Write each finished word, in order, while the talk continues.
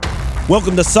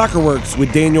Welcome to Soccer Works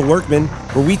with Daniel Workman,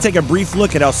 where we take a brief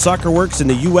look at how soccer works in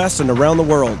the U.S. and around the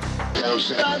world. 3, 2,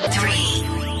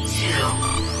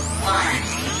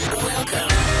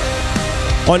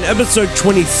 1. On episode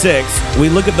 26, we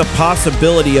look at the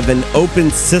possibility of an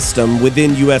open system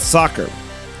within U.S. soccer.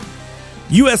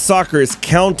 U.S. soccer is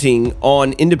counting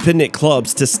on independent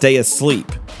clubs to stay asleep.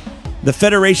 The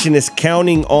Federation is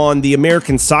counting on the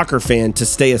American soccer fan to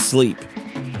stay asleep.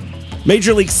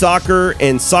 Major League Soccer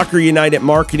and Soccer United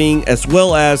Marketing, as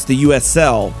well as the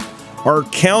USL, are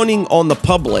counting on the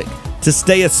public to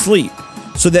stay asleep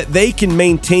so that they can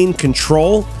maintain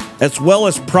control as well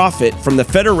as profit from the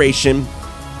Federation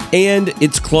and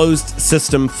its closed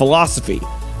system philosophy.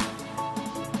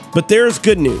 But there is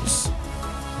good news.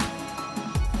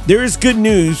 There is good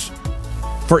news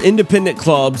for independent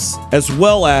clubs as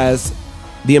well as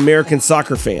the American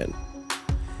soccer fan.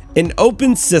 An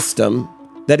open system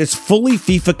that is fully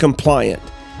FIFA compliant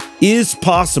is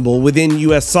possible within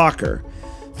U.S. soccer,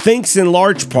 thanks in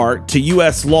large part to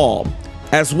U.S. law,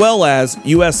 as well as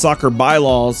U.S. soccer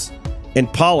bylaws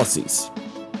and policies.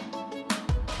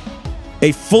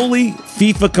 A fully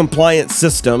FIFA compliant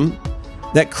system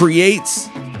that creates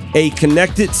a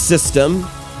connected system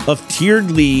of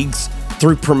tiered leagues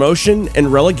through promotion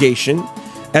and relegation,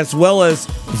 as well as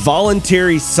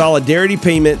voluntary solidarity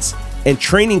payments and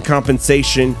training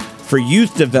compensation for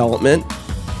youth development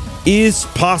is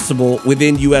possible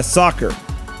within U.S. soccer.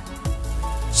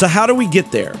 So how do we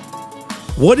get there?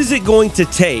 What is it going to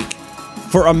take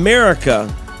for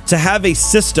America to have a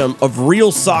system of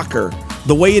real soccer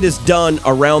the way it is done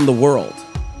around the world?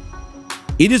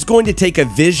 It is going to take a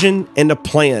vision and a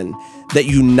plan that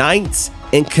unites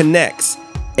and connects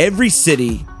every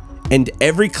city and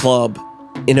every club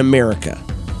in America.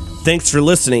 Thanks for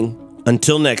listening.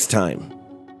 Until next time.